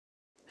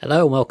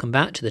Hello and welcome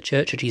back to the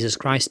Church of Jesus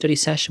Christ study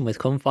session with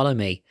Come Follow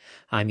Me.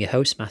 I'm your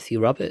host Matthew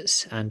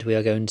Roberts, and we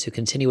are going to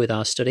continue with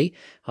our study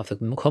of the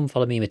Come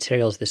Follow Me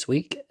materials this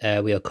week.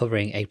 We are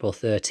covering April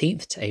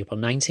 13th to April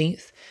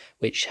 19th,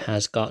 which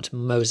has got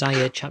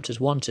Mosiah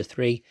chapters 1 to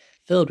 3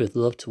 filled with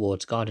love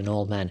towards God and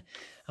all men.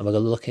 And we're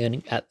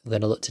going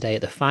to look today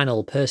at the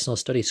final personal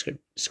study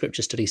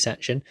scripture study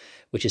section,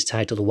 which is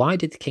titled "Why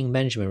did King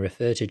Benjamin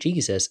refer to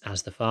Jesus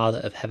as the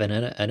Father of Heaven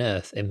and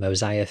Earth" in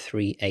Mosiah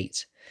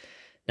 3:8.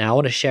 Now, I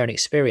want to share an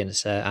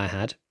experience I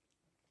had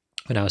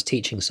when I was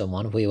teaching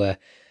someone. We were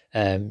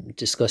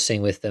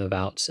discussing with them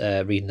about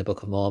reading the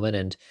Book of Mormon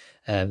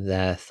and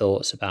their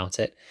thoughts about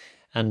it.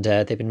 And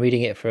they've been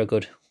reading it for a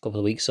good couple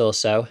of weeks or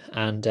so.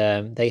 And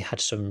they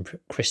had some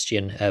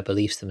Christian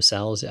beliefs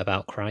themselves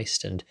about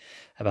Christ and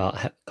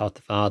about God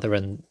the Father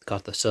and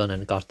God the Son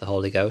and God the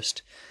Holy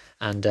Ghost.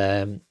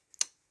 And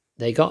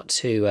they got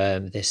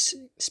to this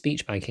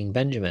speech by King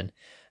Benjamin,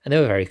 and they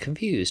were very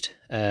confused.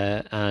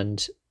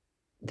 And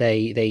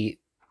they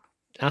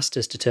asked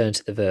us to turn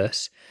to the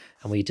verse,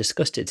 and we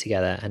discussed it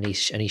together, and he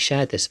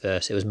shared this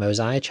verse. It was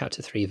Mosiah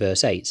chapter 3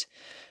 verse 8,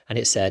 and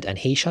it said, "And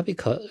he shall be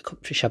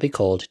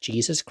called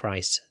Jesus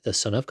Christ, the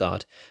Son of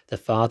God, the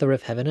Father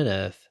of heaven and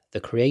earth,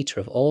 the creator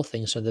of all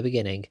things from the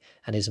beginning,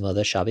 and his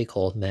mother shall be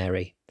called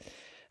Mary."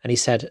 And he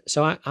said,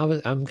 so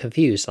I'm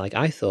confused. Like,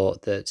 I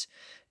thought that,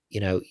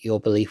 your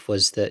belief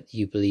was that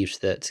you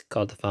believed that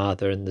God the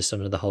Father and the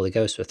Son and the Holy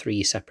Ghost were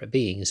three separate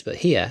beings, but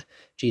here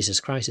Jesus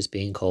Christ is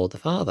being called the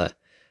Father.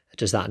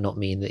 Does that not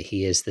mean that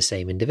he is the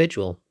same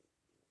individual?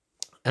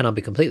 And I'll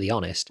be completely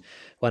honest,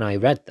 when I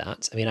read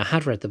that, I mean, I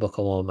had read the Book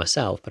of Mormon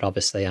myself, but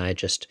obviously I had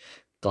just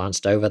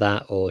glanced over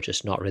that or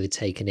just not really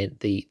taken in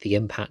the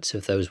impact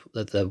of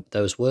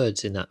those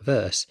words in that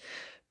verse.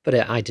 But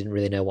I didn't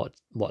really know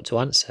what to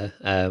answer.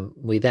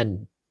 We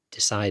then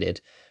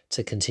decided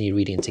to continue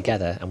reading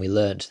together, and we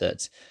learnt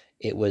that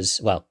it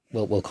was, well,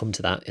 we'll come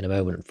to that in a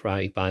moment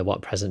by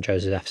what President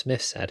Joseph F.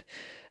 Smith said.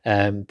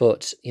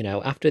 But,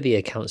 after the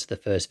accounts of the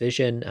first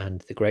vision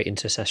and the great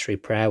intercessory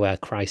prayer where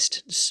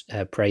Christ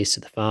prays to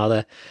the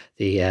Father,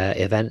 the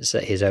events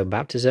at his own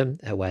baptism,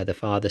 where the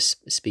Father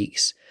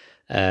speaks,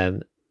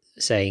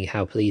 saying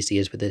how pleased he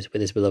is with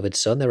his beloved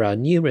Son. There are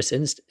numerous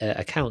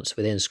accounts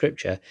within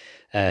Scripture.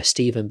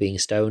 Stephen being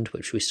stoned,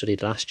 which we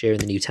studied last year in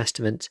the New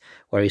Testament,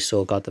 where he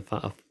saw God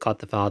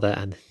the Father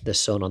and the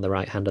Son on the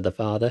right hand of the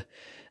Father.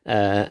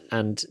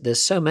 And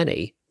there's so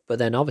many. But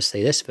then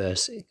obviously this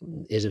verse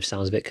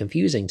sounds a bit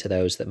confusing to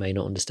those that may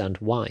not understand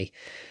why.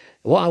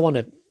 What I want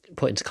to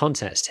put into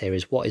context here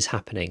is what is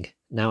happening.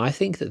 Now, I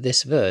think that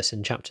this verse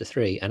in chapter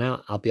 3, and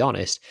I'll be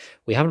honest,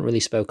 we haven't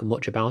really spoken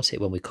much about it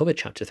when we covered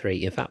chapter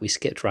 3. In fact, we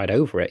skipped right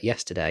over it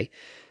yesterday.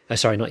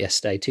 Sorry, not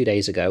yesterday, 2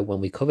 days ago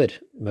when we covered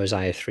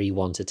Mosiah 3,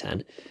 1 to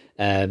 10.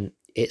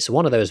 It's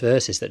one of those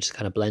verses that just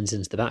kind of blends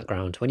into the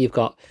background. When you've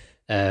got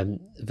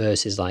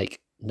verses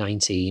like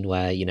 19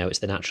 where it's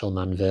the natural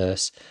man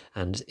verse,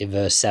 and in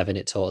verse 7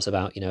 it talks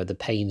about the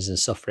pains and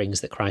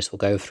sufferings that Christ will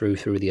go through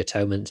the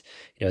atonement.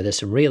 There's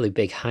some really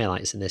big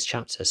highlights in this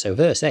chapter. So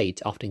verse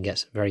 8 often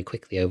gets very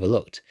quickly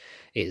overlooked.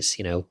 It's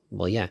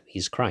well, yeah,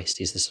 he's Christ,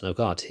 he's the Son of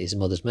God, his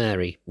mother's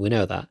Mary, we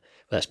know that.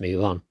 Let's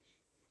move on.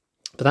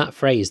 But that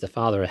phrase, the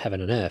Father of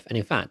heaven and earth, and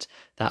in fact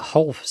that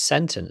whole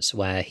sentence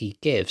where he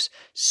gives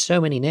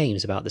so many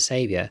names about the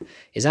Savior,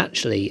 is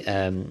actually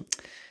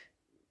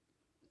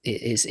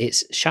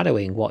it's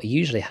shadowing what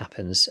usually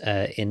happens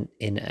in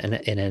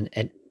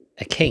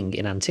a king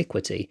in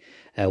antiquity,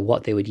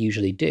 what they would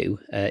usually do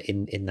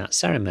in that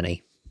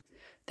ceremony.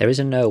 There is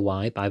a Know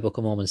Why by Book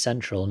of Mormon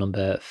Central,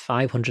 number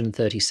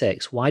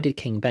 536. Why did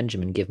King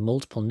Benjamin give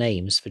multiple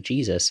names for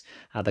Jesus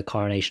at the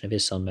coronation of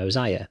his son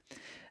Mosiah?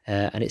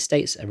 And it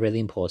states a really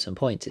important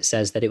point. It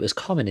says that it was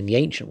common in the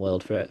ancient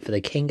world for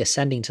the king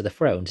ascending to the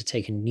throne to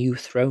take a new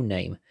throne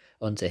name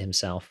unto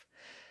himself.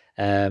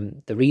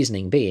 The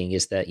reasoning being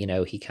is that,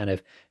 he kind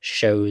of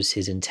shows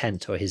his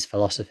intent or his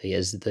philosophy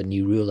as the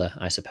new ruler,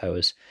 I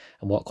suppose,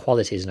 and what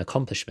qualities and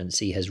accomplishments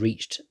he has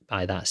reached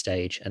by that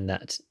stage, and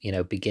that,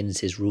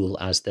 begins his rule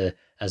as the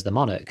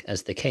monarch,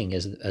 as the king,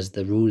 as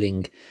the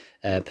ruling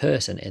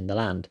person in the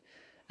land.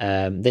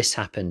 This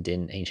happened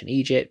in ancient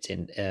Egypt,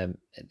 in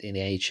the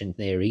ancient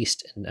Near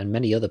East, and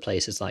many other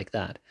places like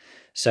that.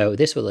 So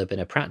this will have been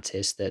a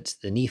practice that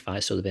the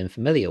Nephites will have been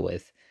familiar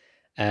with.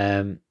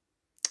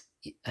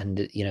 And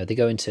they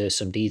go into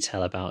some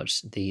detail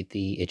about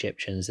the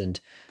Egyptians and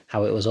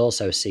how it was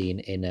also seen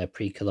in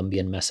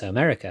pre-Columbian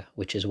Mesoamerica,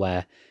 which is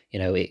where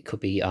it could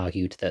be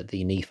argued that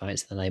the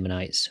Nephites and the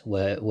Lamanites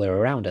were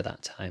around at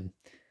that time.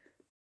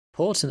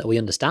 Important that we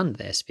understand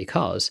this,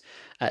 because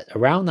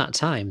around that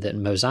time that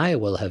Mosiah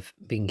will have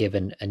been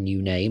given a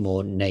new name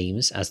or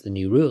names as the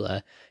new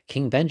ruler,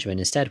 King Benjamin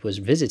instead was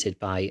visited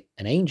by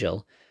an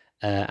angel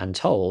and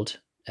told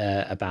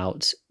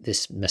about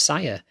this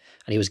Messiah,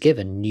 and he was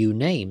given new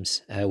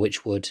names,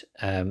 which would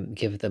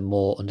give them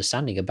more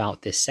understanding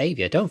about this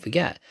Savior. Don't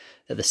forget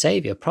that the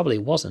Savior probably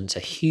wasn't a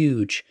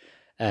huge,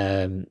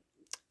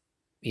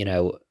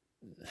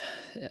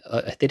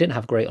 they didn't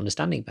have great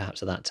understanding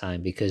perhaps at that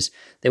time, because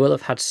they will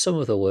have had some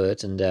of the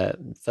words and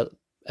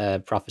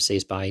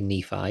prophecies by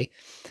Nephi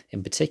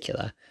in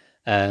particular,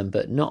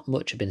 but not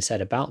much had been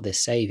said about this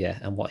Saviour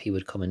and what he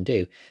would come and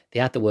do. They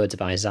had the words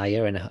of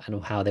Isaiah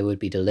and how they would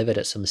be delivered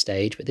at some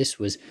stage, but this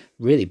was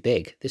really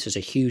big. This was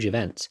a huge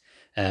event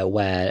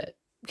where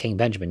King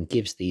Benjamin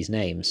gives these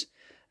names.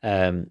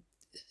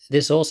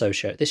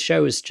 This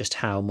shows just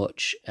how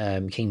much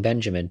King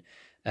Benjamin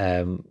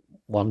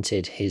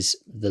wanted his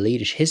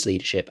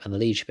leadership and the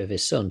leadership of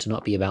his son to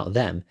not be about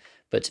them,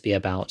 but to be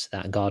about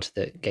that God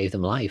that gave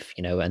them life.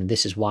 And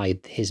this is why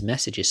his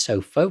message is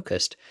so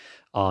focused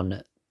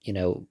on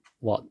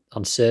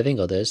on serving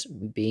others,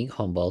 being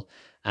humble,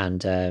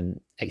 and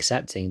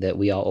accepting that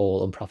we are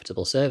all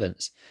unprofitable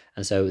servants.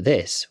 And so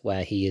this,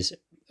 where he is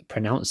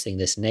pronouncing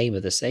this name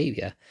of the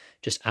Savior,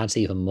 just adds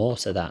even more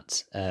to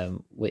that.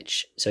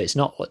 So it's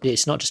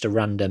not just a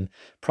random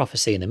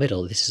prophecy in the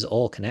middle. This is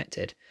all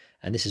connected,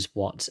 and this is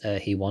what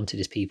he wanted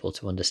his people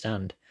to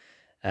understand.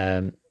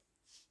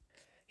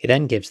 He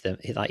then gives them,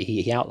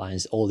 he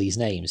outlines all these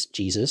names: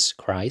 Jesus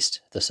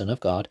Christ, the Son of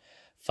God,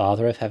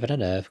 Father of heaven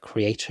and earth,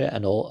 Creator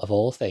and all of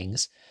all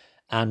things,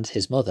 and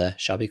his mother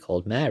shall be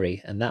called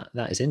Mary. And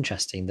that is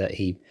interesting that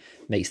he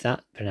makes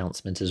that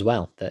pronouncement as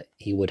well, that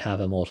he would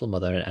have a mortal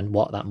mother, and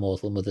what that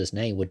mortal mother's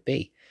name would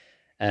be.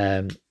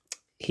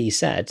 He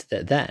said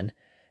that then,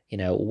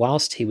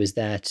 whilst he was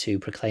there to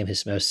proclaim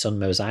his son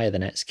Mosiah the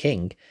next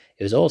king,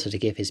 it was also to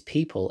give his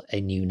people a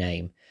new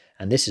name.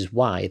 And this is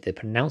why the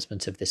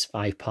pronouncement of this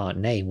 5-part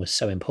name was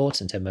so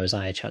important in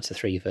Mosiah chapter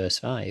 3, verse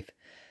 5.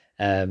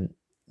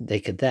 They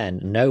could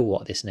then know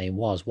what this name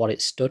was, what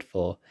it stood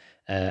for,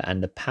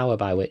 and the power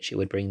by which it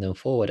would bring them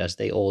forward as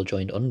they all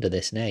joined under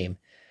this name.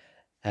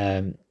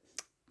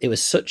 It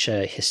was such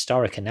a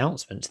historic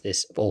announcement,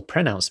 this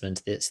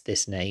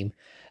name,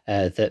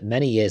 that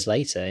many years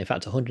later, in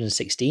fact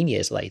 116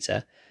 years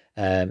later,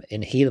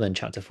 in Helaman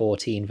chapter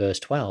 14 verse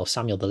 12,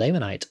 Samuel the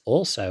Lamanite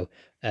also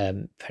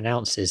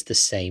pronounces the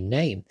same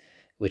name,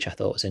 which I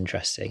thought was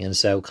interesting. And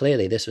so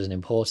clearly this was an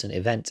important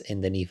event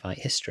in the Nephite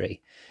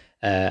history,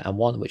 and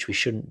one which we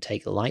shouldn't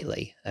take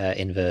lightly.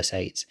 In verse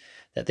 8,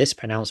 that this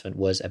pronouncement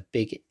was a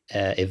big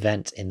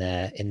event in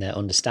their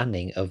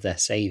understanding of their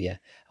Saviour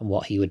and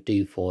what he would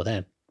do for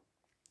them.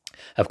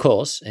 Of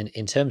course,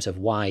 in terms of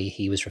why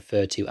he was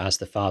referred to as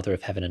the Father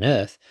of heaven and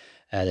earth,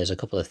 there's a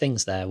couple of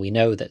things there. We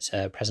know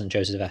that President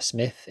Joseph F.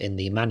 Smith in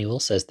the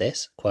manual says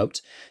this,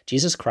 quote,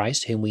 Jesus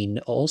Christ, whom we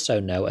also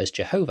know as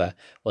Jehovah,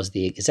 was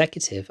the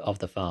executive of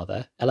the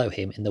Father,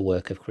 Elohim, in the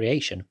work of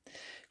creation.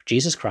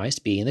 Jesus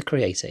Christ, being the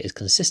Creator, is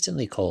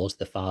consistently called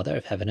the Father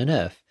of heaven and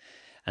earth.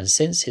 And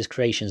since his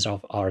creations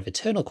are of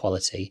eternal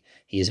quality,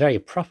 he is very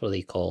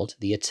properly called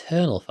the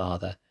eternal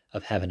Father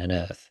of heaven and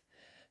earth.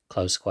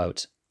 Close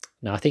quote.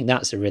 Now, I think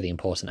that's a really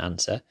important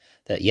answer,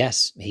 that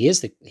yes, he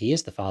is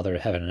the Father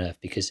of heaven and earth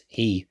because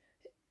he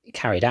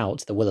carried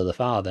out the will of the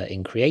Father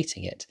in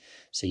creating it.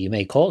 So you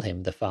may call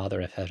him the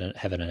Father of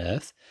heaven and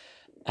earth.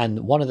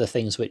 And one of the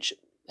things which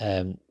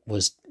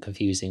was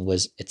confusing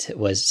was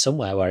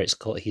somewhere where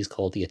he's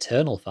called the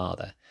Eternal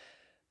Father.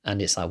 And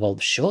it's like, well,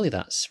 surely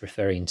that's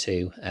referring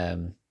to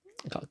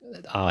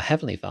our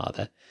Heavenly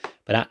Father,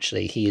 but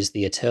actually he is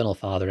the eternal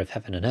Father of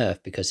heaven and earth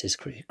because his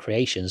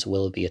creations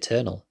will be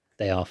eternal.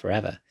 They are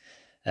forever.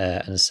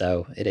 And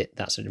so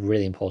that's a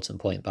really important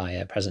point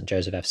by President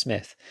Joseph F.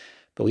 Smith.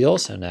 But we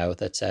also know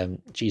that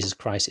Jesus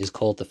Christ is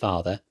called the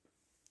Father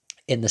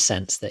in the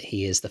sense that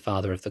he is the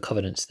Father of the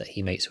covenants that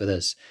he makes with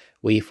us.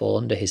 We fall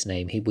under his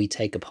name. We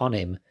take upon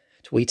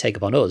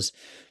us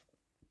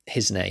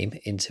his name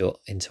into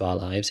our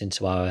lives,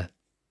 into our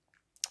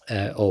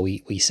or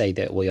we say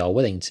that we are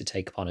willing to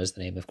take upon us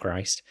the name of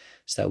Christ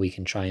so that we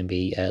can try and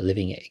be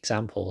living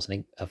examples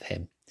of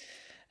him.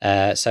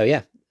 I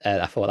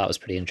thought that was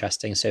pretty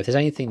interesting. So if there's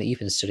anything that you've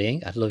been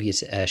studying, I'd love you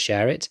to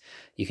share it.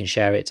 You can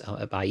share it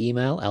by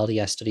email,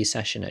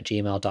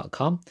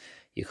 ldsstudysession@gmail.com.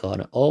 You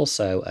can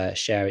also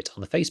share it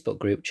on the Facebook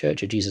group,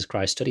 Church of Jesus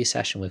Christ Study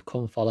Session with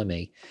Come Follow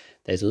Me.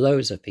 There's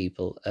loads of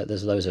people,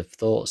 there's loads of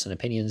thoughts and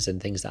opinions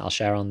and things that I'll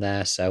share on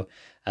there. So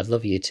I'd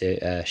love you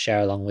to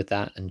share along with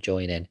that and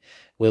join in.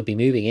 We'll be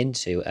moving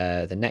into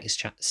the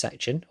next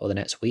section or the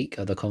next week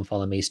of the Come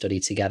Follow Me study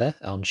together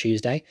on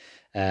Tuesday,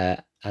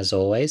 as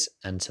always.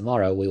 And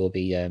tomorrow we will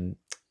be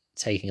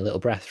taking a little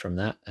breath from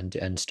that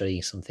and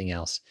studying something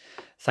else.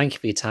 Thank you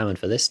for your time and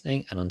for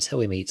listening. And until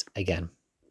we meet again.